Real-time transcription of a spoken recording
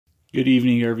Good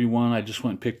evening, everyone. I just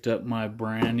went and picked up my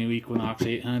brand new Equinox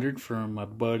 800 from my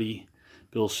buddy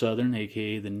Bill Southern,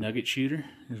 aka the Nugget Shooter.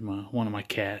 Here's one of my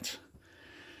cats,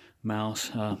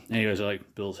 Mouse. Anyways, I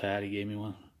like Bill's hat. He gave me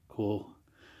one. Cool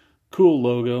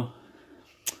logo.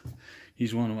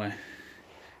 He's my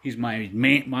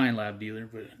Minelab dealer,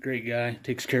 but a great guy.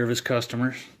 Takes care of his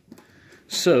customers.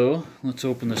 So let's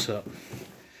open this up.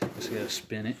 Just gotta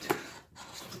spin it.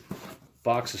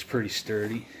 Box is pretty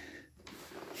sturdy.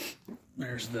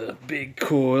 There's the big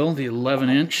coil, the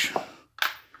 11-inch.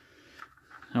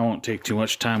 I won't take too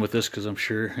much time with this because I'm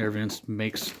sure everyone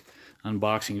makes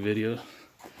unboxing videos.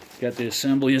 Got the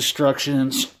assembly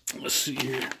instructions. Let's see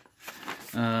here.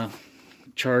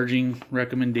 Charging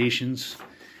recommendations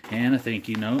and a thank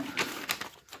you note.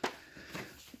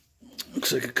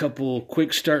 Looks like a couple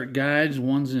quick start guides.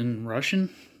 One's in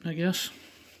Russian, I guess.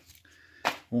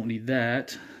 Won't need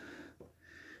that.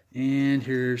 And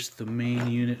here's the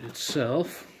main unit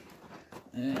itself.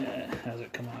 How's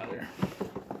it come out of there?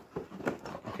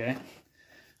 Okay.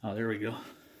 Oh, there we go.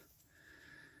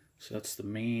 So that's the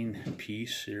main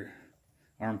piece. Your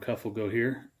arm cuff will go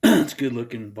here. It's a good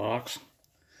looking box.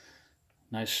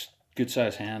 Nice, good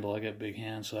size handle. I got big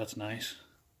hands, so that's nice.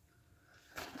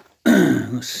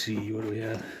 Let's see, what do we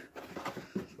have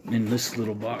in this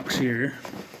little box here?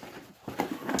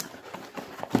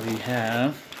 We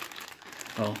have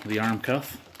the arm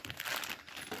cuff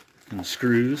and the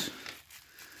screws.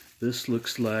 This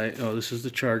looks like, this is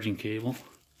the charging cable.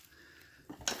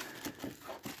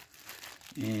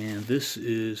 And this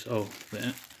is,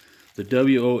 the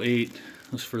W08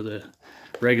 is for the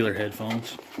regular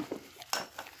headphones.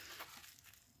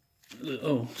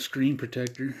 Screen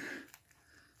protector.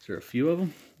 Is there a few of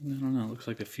them? I don't know, it looks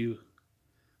like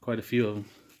quite a few of them.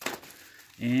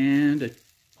 And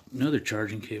another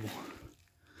charging cable.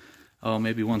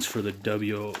 Maybe one's for the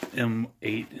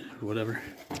WM8 or whatever.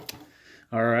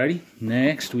 Alrighty,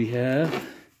 next we have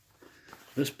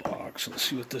this box. Let's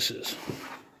see what this is.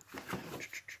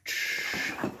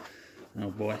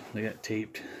 Oh boy, they got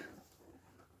taped.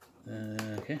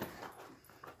 Okay.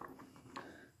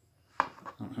 I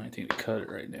don't have anything to cut it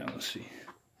right now. Let's see.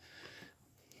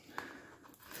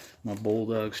 My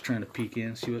bulldog's trying to peek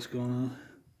in, see what's going on.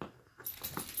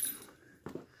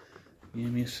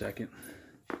 Give me a second.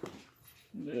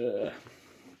 Here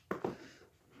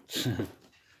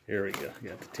we go.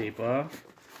 Got the tape off.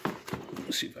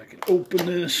 Let's see if I can open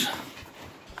this.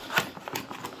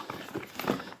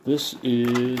 This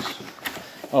is,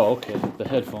 the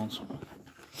headphones.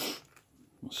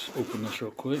 Let's open this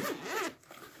real quick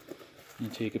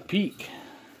and take a peek.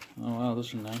 Oh wow, this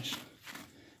is nice.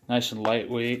 Nice and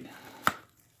lightweight.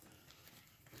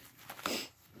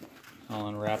 I'll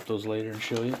unwrap those later and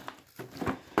show you.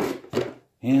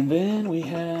 And then we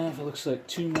have, it looks like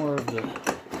two more of the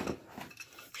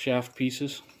shaft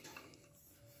pieces.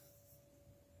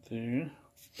 There.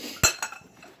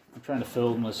 I'm trying to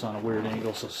film this on a weird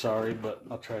angle, so sorry, but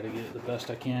I'll try to get it the best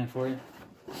I can for you.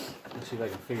 Let's see if I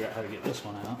can figure out how to get this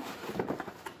one out.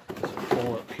 There's a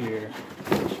pull up here.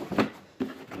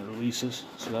 It releases,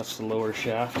 so that's the lower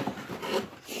shaft.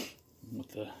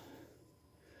 With the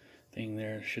thing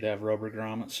there, should have rubber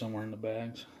grommets somewhere in the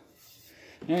bags.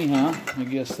 Anyhow, I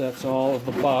guess that's all of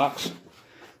the box.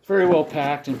 It's very well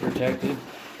packed and protected.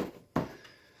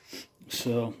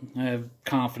 So I have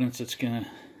confidence it's going to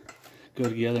go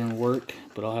together and work,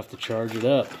 but I'll have to charge it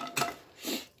up.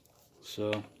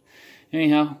 So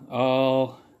anyhow,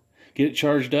 I'll get it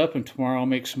charged up and tomorrow I'll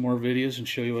make some more videos and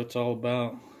show you what it's all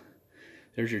about.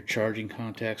 There's your charging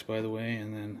contacts, by the way,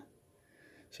 and then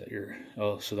is that your,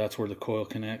 so that's where the coil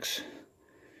connects.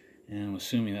 And I'm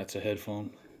assuming that's a headphone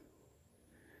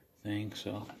thing,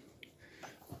 so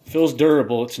feels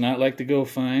durable. It's not like the Go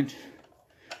Find.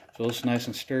 Feels nice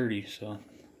and sturdy, so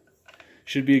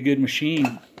should be a good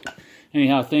machine.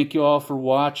 Anyhow, thank you all for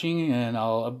watching, and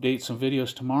I'll update some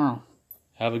videos tomorrow.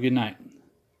 Have a good night.